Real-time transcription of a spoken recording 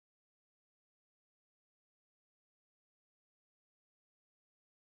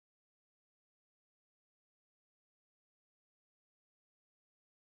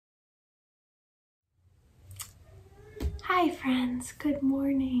Hi friends, good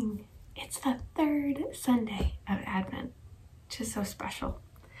morning. It's the third Sunday of Advent, which is so special.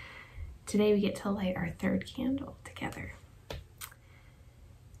 Today we get to light our third candle together.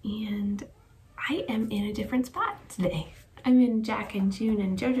 And I am in a different spot today. I'm in Jack and June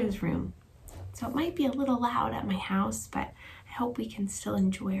and Jojo's room. So it might be a little loud at my house, but I hope we can still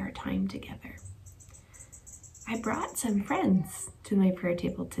enjoy our time together. I brought some friends to my prayer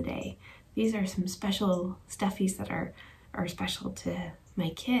table today. These are some special stuffies that are special to my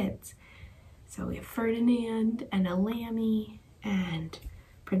kids. So we have Ferdinand and Alami and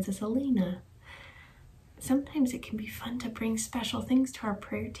Princess Elena. Sometimes it can be fun to bring special things to our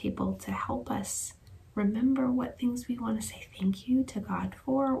prayer table to help us remember what things we want to say thank you to God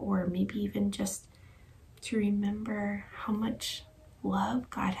for, or maybe even just to remember how much love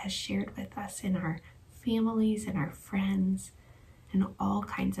God has shared with us in our families and our friends in all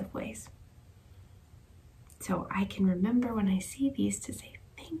kinds of ways. So I can remember when I see these to say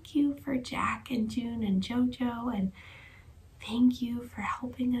thank you for Jack and June and Jojo, and thank you for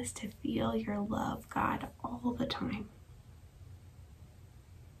helping us to feel your love, God, all the time.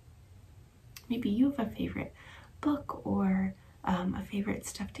 Maybe you have a favorite book or a favorite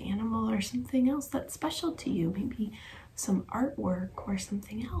stuffed animal or something else that's special to you. Maybe some artwork or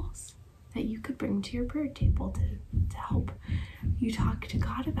something else that you could bring to your prayer table to help you talk to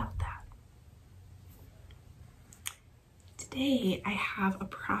God about that. Today I have a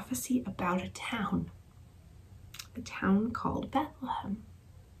prophecy about a town called Bethlehem.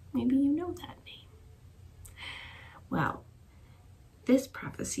 Maybe you know that name. Well, this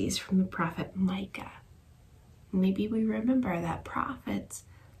prophecy is from the prophet Micah. Maybe we remember that prophets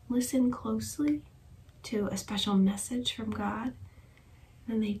listen closely to a special message from God,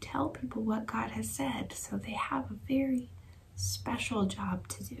 and they tell people what God has said, so they have a very special job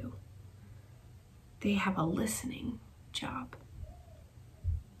to do. They have a listening job.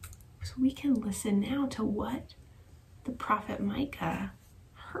 So we can listen now to what the prophet Micah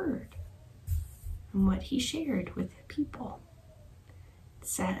heard and what he shared with the people. It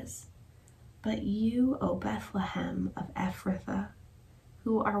says, "But you, O Bethlehem of Ephrathah,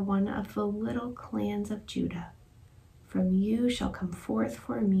 who are one of the little clans of Judah, from you shall come forth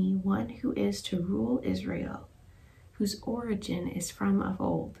for me one who is to rule Israel, whose origin is from of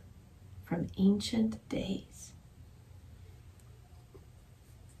old, from ancient days."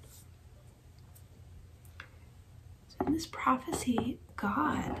 So in this prophecy,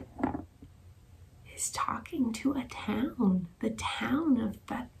 God is talking to a town, the town of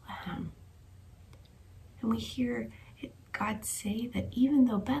Bethlehem. And we hear God say that even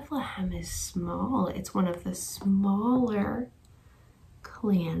though Bethlehem is small, it's one of the smaller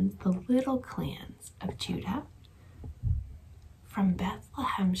clans, the little clans of Judah. From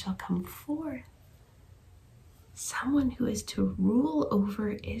Bethlehem shall come forth someone who is to rule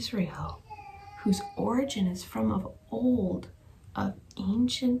over Israel, whose origin is from of old, of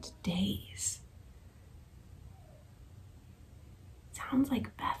ancient days. Sounds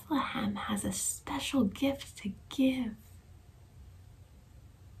like Bethlehem has a special gift to give.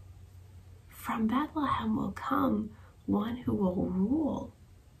 From Bethlehem will come one who will rule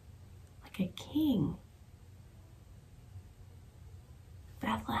like a king.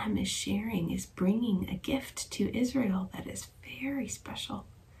 Bethlehem is sharing, is bringing a gift to Israel that is very special.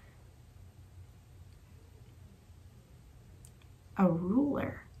 A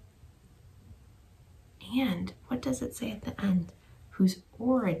ruler. And what does it say at the end? Whose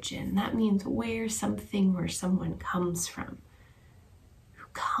origin, that means where something or someone comes from. Who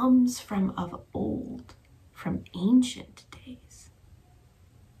comes from of old, from ancient days.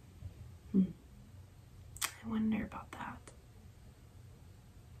 I wonder about that.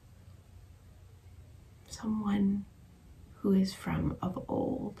 Someone who is from of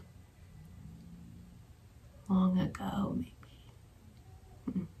old, long ago maybe.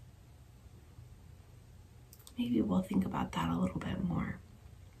 Maybe we'll think about that a little bit more.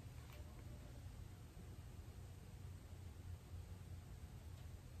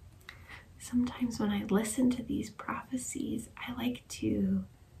 Sometimes when I listen to these prophecies, I like to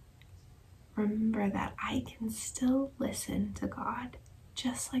remember that I can still listen to God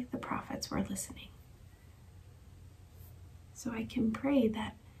just like the prophets were listening. So I can pray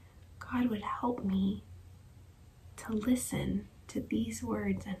that God would help me to listen to these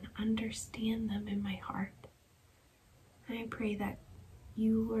words and understand them in my heart. And I pray that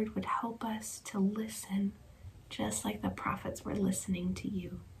you, Lord, would help us to listen just like the prophets were listening to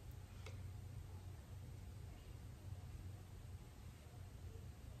you.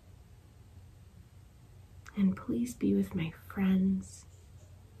 And please be with my friends.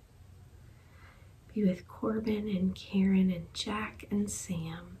 Be with Corbin and Karen and Jack and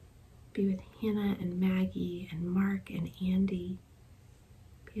Sam. Be with Hannah and Maggie and Mark and Andy.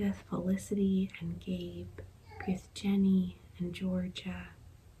 Be with Felicity and Gabe. Be with Jenny and Georgia.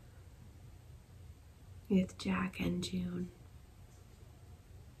 Be with Jack and June.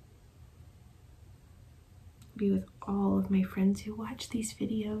 Be with all of my friends who watch these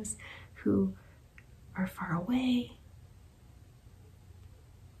videos, who are far away.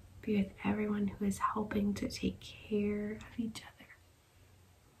 Be with everyone who is helping to take care of each other.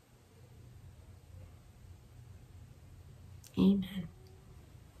 Amen.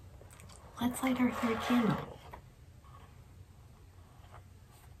 Let's light our third candle.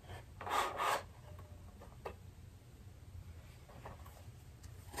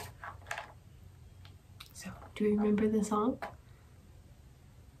 So, do you remember the song?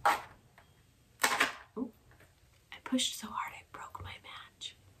 Oh, I pushed so hard I broke my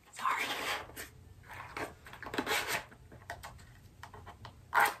match. Sorry.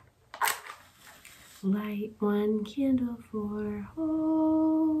 Light one candle for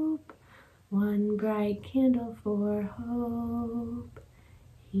hope, one bright candle for hope.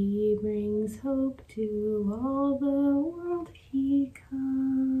 He brings hope to all the world. He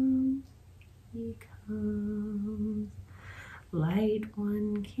comes, he comes. Light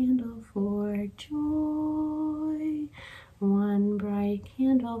one candle for joy, one bright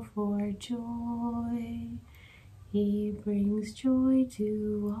candle for joy. He brings joy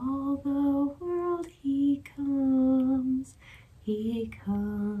to all the world. He comes, he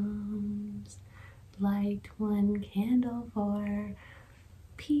comes. Light one candle for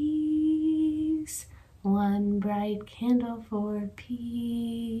peace, one bright candle for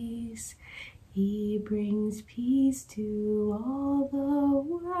peace. He brings peace to all the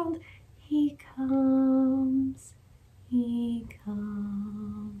world. He comes.